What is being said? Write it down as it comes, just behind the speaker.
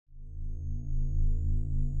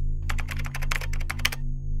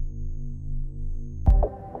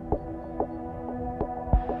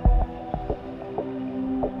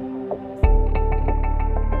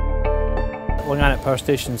Longannet power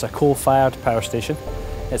station is a coal-fired power station.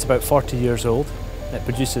 It's about 40 years old. It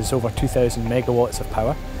produces over 2,000 megawatts of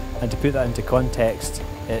power, and to put that into context,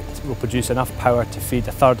 it will produce enough power to feed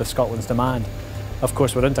a third of Scotland's demand. Of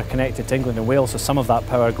course, we're interconnected to England and Wales, so some of that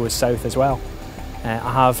power goes south as well.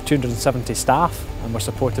 I have 270 staff, and we're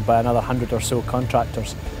supported by another 100 or so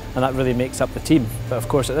contractors, and that really makes up the team. But of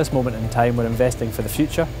course, at this moment in time, we're investing for the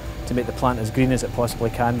future to make the plant as green as it possibly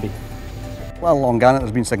can be. Well, Longannet,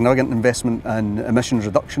 there's been significant investment in emissions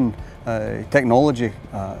reduction technology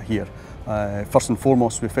here. First and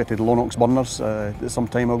foremost, we fitted low NOx burners some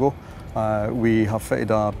time ago. We have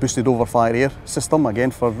fitted a boosted overfire air system,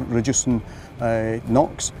 again for reducing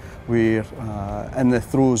NOx. We're in the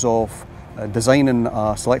throes of designing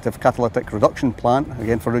a selective catalytic reduction plant,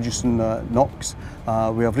 again for reducing NOx.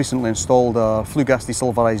 We have recently installed a flue gas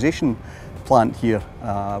desulfurization plant here,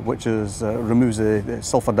 which removes the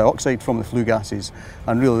sulphur dioxide from the flue gases,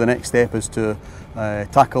 and really the next step is to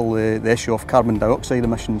tackle the issue of carbon dioxide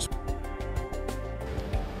emissions.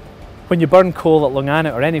 When you burn coal at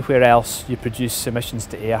Longannet or anywhere else, you produce emissions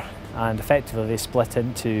to air, and effectively they split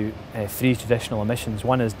into three traditional emissions.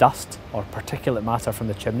 One is dust or particulate matter from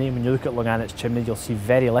the chimney. When you look at Longannet's chimney, you'll see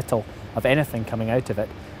very little of anything coming out of it,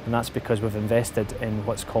 and that's because we've invested in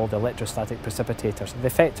what's called electrostatic precipitators.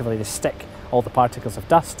 Effectively, they stick all the particles of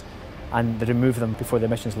dust and they remove them before the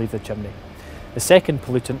emissions leave the chimney. The second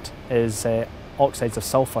pollutant is oxides of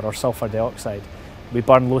sulphur or sulphur dioxide. We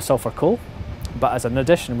burn low sulphur coal, but as an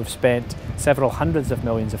addition, we've spent several hundreds of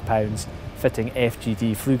millions of pounds fitting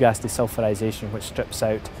FGD, flue gas desulfurization, which strips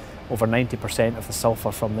out over 90% of the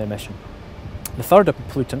sulphur from the emission. The third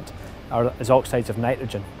pollutant is oxides of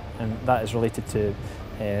nitrogen, and that is related to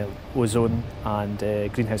ozone and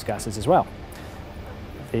greenhouse gases as well.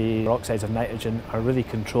 The oxides of nitrogen are really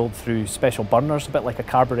controlled through special burners, a bit like a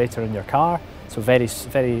carburetor in your car, so very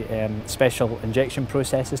special injection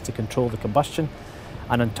processes to control the combustion.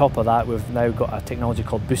 And on top of that, we've now got a technology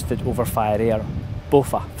called boosted overfire air,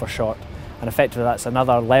 BOFA for short, and effectively that's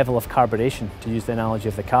another level of carburation, to use the analogy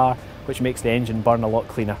of the car, which makes the engine burn a lot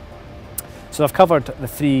cleaner. So I've covered the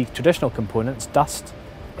three traditional components: dust,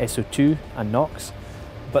 SO2 and NOx,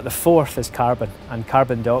 but the fourth is carbon, and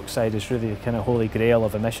carbon dioxide is really the kind of holy grail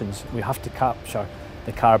of emissions. We have to capture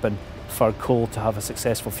the carbon for coal to have a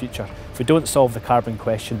successful future. If we don't solve the carbon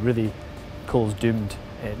question, really coal's doomed,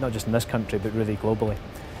 not just in this country but really globally.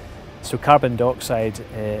 So carbon dioxide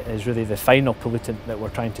is really the final pollutant that we're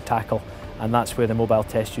trying to tackle, and that's where the mobile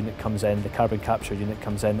test unit comes in, the carbon capture unit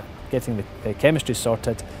comes in. Getting the chemistry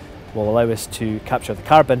sorted will allow us to capture the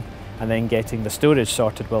carbon, and then getting the storage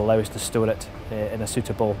sorted will allow us to store it in a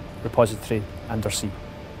suitable repository undersea.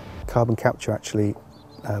 Carbon capture actually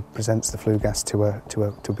presents the flue gas to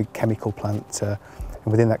a big chemical plant, and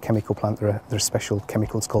within that chemical plant there are special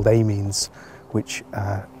chemicals called amines which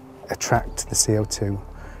attract the CO2,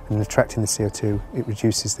 and in attracting the CO2 it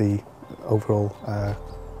reduces the overall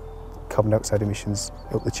carbon dioxide emissions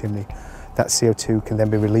up the chimney. That CO2 can then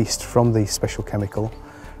be released from the special chemical,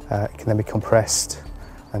 it can then be compressed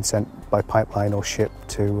and sent by pipeline or ship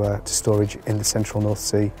to storage in the central North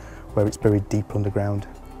Sea, where it's buried deep underground.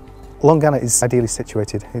 Longannet is ideally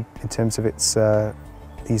situated in terms of its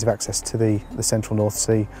ease of access to the central North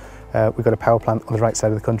Sea. We've got a power plant on the right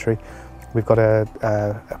side of the country. We've got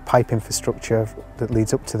a pipe infrastructure that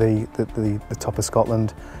leads up to the top of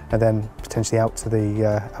Scotland, and then potentially out to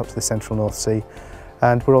the central North Sea.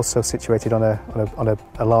 And we're also situated on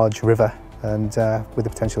a large river, and with the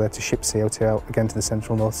potential there to ship CO2 out again to the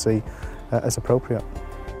central North Sea as appropriate.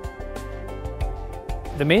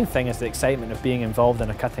 The main thing is the excitement of being involved in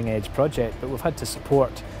a cutting-edge project, but we've had to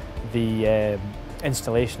support the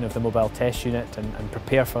installation of the mobile test unit and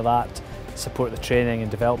prepare for that, support the training and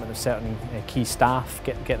development of certain key staff,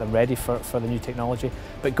 get them ready for the new technology.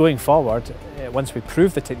 But going forward, once we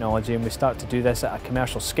prove the technology and we start to do this at a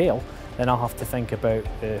commercial scale, then I'll have to think about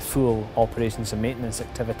the full operations and maintenance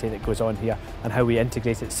activity that goes on here and how we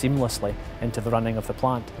integrate it seamlessly into the running of the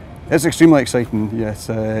plant. It's extremely exciting, yes,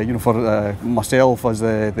 for myself as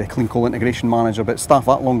the Clean Coal Integration Manager, but staff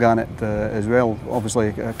at Longannet as well.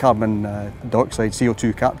 Obviously carbon dioxide,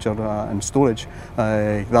 CO2 capture and storage,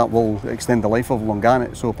 that will extend the life of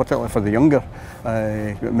Longannet, so particularly for the younger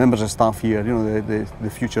members of staff here, the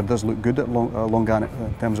future does look good at Longannet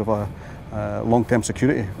in terms of long-term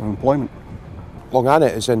security of employment.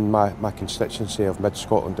 Longannet is in my constituency of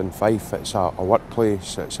Mid-Scotland and Fife. It's a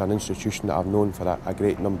workplace, it's an institution that I've known for a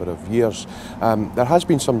great number of years. There has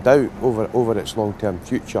been some doubt over its long-term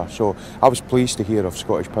future, so I was pleased to hear of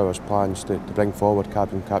Scottish Power's plans to bring forward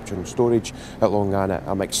carbon capture and storage at Longannet.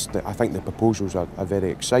 I think the proposals are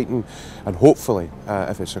very exciting, and hopefully,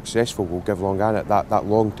 if it's successful, will give Longannet that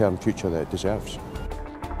long-term future that it deserves.